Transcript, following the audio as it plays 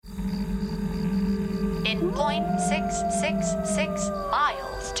In 0.666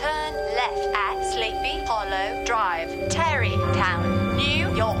 miles, turn left at Sleepy Hollow Drive, Tarrytown,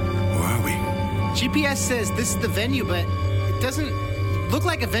 New York. Where are we? GPS says this is the venue, but it doesn't look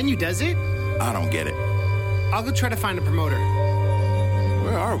like a venue, does it? I don't get it. I'll go try to find a promoter.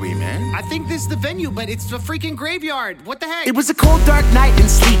 Where are we, man? I think this is the venue, but it's a freaking graveyard. What the heck? It was a cold, dark night in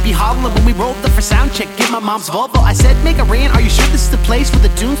Sleepy Hollow when we rolled up for sound check. Get my mom's Volvo. I said, make a rain. Are you sure this is the place for the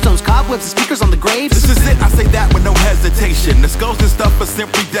tombstones, cobwebs, and speakers on the graves? This is it, I say that with no hesitation. The skulls and stuff are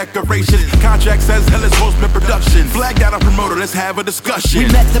simply decoration. Contract says hell is Postman production. Flagged out a promoter, let's have a discussion.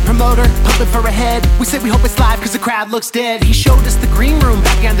 We met the promoter, hoping for a head. We said we hope it's live cause the crowd looks dead. He showed us the green room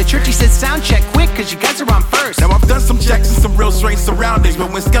back behind the church. He said, sound check quick cause you guys are on first. Now I've done some checks in some real strange surroundings,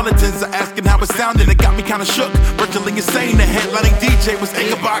 but when skeletons are asking how it sounded, it got me kinda shook. Virtually insane, the headlining DJ was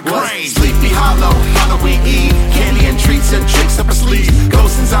Ichabod Crane. Sleepy Hollow, Halloween Eve. Candy and treats and tricks up her sleeve.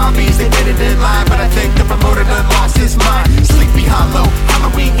 Ghosts and zombies, they waited in line, but I think the promoter done lost his mind. Sleepy Hollow,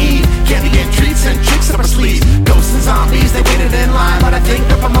 Halloween Eve. Candy and treats and tricks up her sleeve. Ghosts and zombies, they waited in line, but I think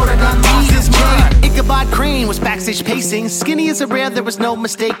the promoter done lost his mind. Ichabod Crane was backstage pacing. Skinny as a rare, there was no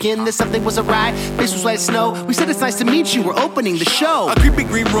mistaking. This something was awry, face was white as snow. We said it's nice to meet you, we're opening the show. A creepy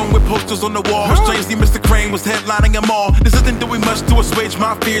green room with posters on the wall. Strangely, Mr. Crane was headlining them all. This isn't doing much to assuage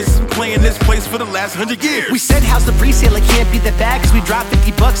my fears. Been playing this place for the last 100 years. We said, how's the pre-sale? It can't be that bad cause we dropped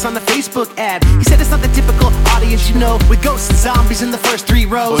 $50 on the Facebook ad. He said it's not the typical audience you know, with ghosts and zombies in the first 3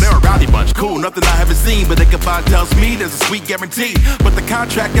 rows. Oh, they're a rowdy bunch, cool, nothing I haven't seen. But Ichabod tells me there's a sweet guarantee. But the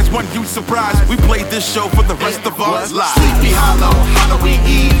contract has one huge surprise. We played this show for the rest of our lives. Sleepy Hollow, Halloween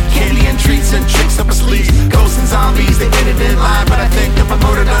Eve. Candy and treats and tricks up her sleeves. Ghosts and zombies, they waited in line, but I think the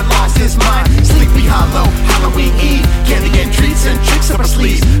promoter done lost his mind. Sleepy Hollow, Halloween Eve. Candy and treats and tricks up her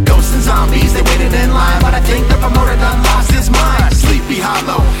sleeves. Ghosts and zombies, they waited in line, but I think the promoter done lost his mind. Sleepy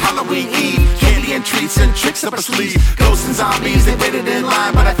Hollow, Halloween Eve. Candy and treats and tricks up her sleeves. Ghosts and zombies, they waited in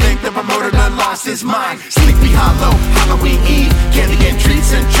line, but I think the promoter done lost his mind. Sleepy Hollow, Halloween Eve.